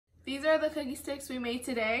these are the cookie sticks we made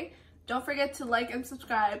today. Don't forget to like and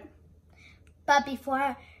subscribe. But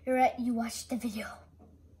before you watch the video.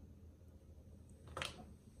 Hey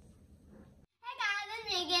guys, it's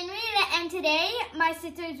me again, Rita, and today my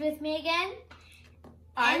sister is with me again.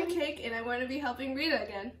 I'm Cake, and I'm going to be helping Rita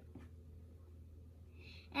again.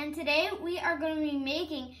 And today we are going to be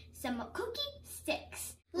making some cookie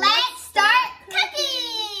sticks. Let's start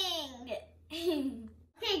cooking!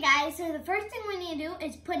 Okay guys, so the first thing we need to do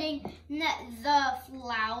is putting the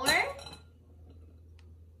flour,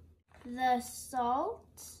 the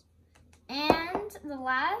salt, and the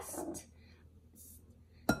last,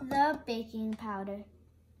 the baking powder.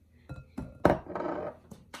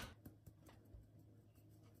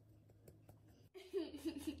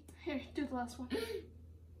 Here, do the last one.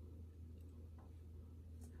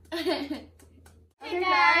 Okay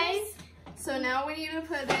guys. So now we need to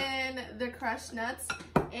put in the crushed nuts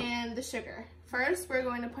and the sugar. First, we're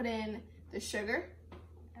going to put in the sugar.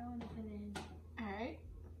 I want to put in. All right.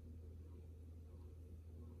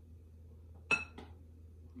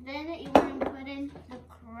 Then you want to put in the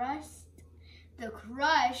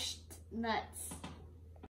crushed nuts.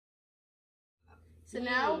 So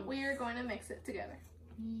now we are going to mix it together.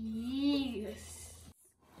 Yes.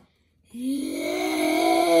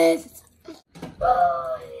 Yes.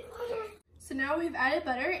 Oh, I need water. So now we've added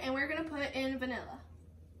butter and we're going to put in vanilla.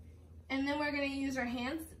 And then we're going to use our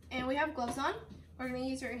hands, and we have gloves on. We're going to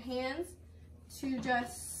use our hands to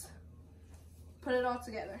just put it all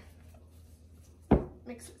together.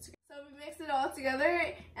 Mix it together. So we mixed it all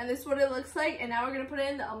together, and this is what it looks like. And now we're going to put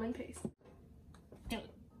in the almond paste.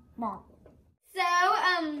 Mom. So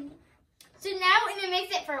now we're going to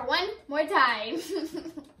mix it for one more time.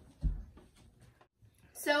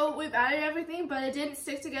 So we've added everything, but it didn't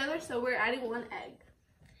stick together, so we're adding one egg.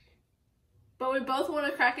 But we both want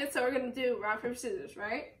to crack it, so we're going to do rock, paper, scissors,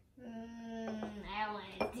 right? I don't want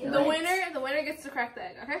to do The winner gets to crack the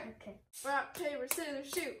egg, okay? Okay. Rock, paper,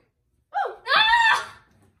 scissors, shoot. Oh! Ah!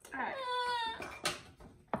 Alright.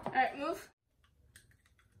 Alright, move.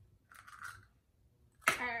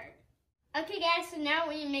 Alright. Okay guys, so now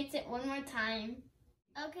we mix it one more time.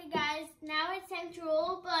 Okay guys, now it's time to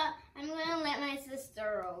roll, but I'm going to let my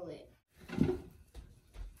sister roll it.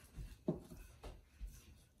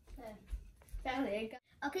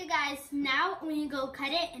 Okay guys, now I'm going to go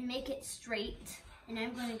cut it and make it straight. And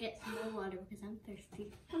I'm going to get some more water because I'm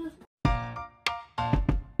thirsty.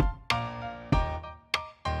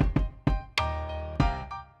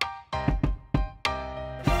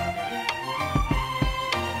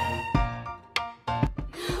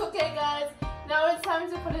 Okay guys, now it's time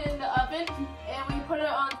to put it in the oven, and we put it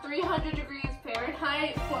on 300 degrees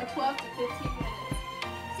Fahrenheit for 12 to 15 minutes.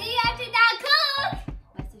 See you after that cook!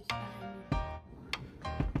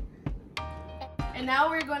 And now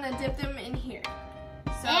we're going to dip them in here.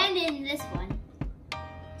 So, And in this one.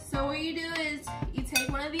 So what you do is you take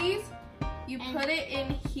one of these, you put it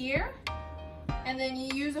in here, and then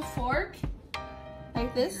you use a fork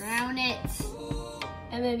like this. Brown it.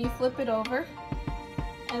 And then you flip it over.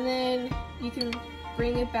 And then you can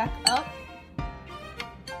bring it back up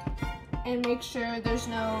and make sure there's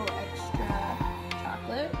no extra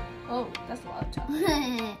chocolate. Oh, that's a lot of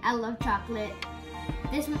chocolate. I love chocolate.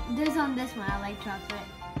 This on this one, I like chocolate.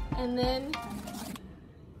 And then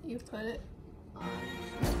you put it on.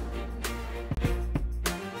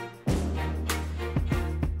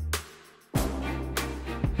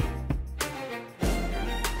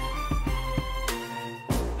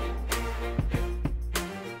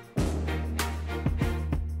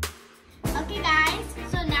 Okay guys,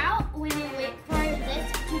 so now we will wait for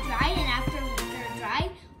this to dry, and after they're dry,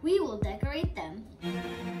 we will decorate them.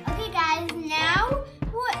 Okay guys, now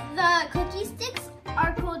the cookie sticks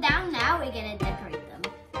are cooled down. Now we're gonna decorate them.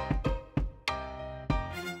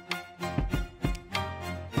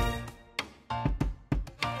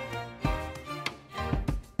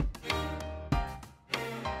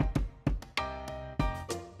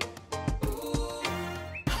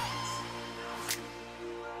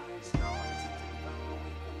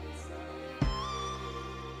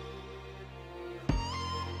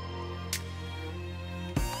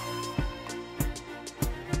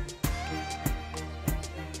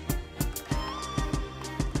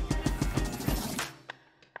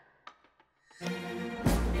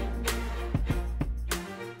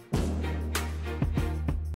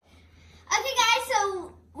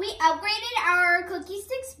 cookie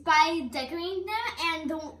sticks by decorating them, and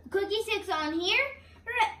the cookie sticks on here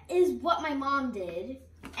is what my mom did,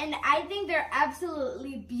 and I think they're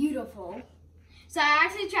absolutely beautiful. So I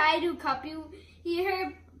actually tried to copy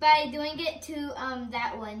her by doing it to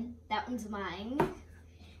that one. That one's mine.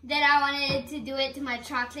 then I wanted to do it to my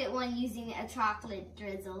chocolate one using a chocolate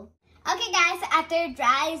drizzle. Okay guys, after it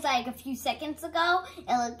dries like a few seconds ago,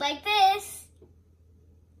 it looked like this.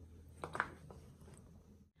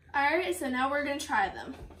 Alright, so now we're gonna try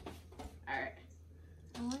them. Alright.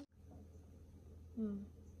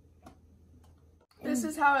 This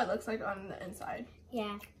is how it looks like on the inside.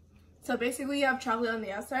 Yeah. So basically you have chocolate on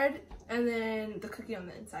the outside and then the cookie on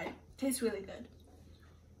the inside. Tastes really good.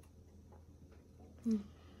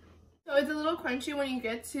 So it's a little crunchy when you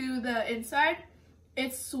get to the inside.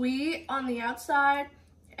 It's sweet on the outside,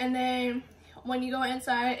 and then when you go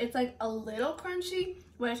inside, it's like a little crunchy,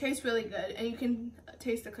 but it tastes really good, and you can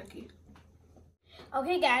taste the cookie.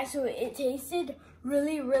 Okay guys, so it tasted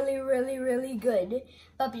really good.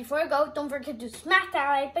 But before I go, don't forget to smack that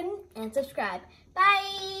like button and subscribe.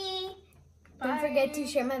 Bye! Bye. Don't forget to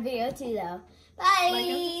share my video too though. Bye! Like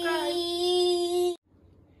and subscribe.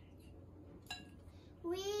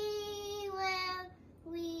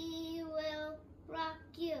 We will rock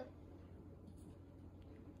you.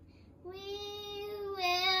 We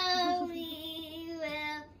will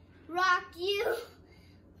rock you.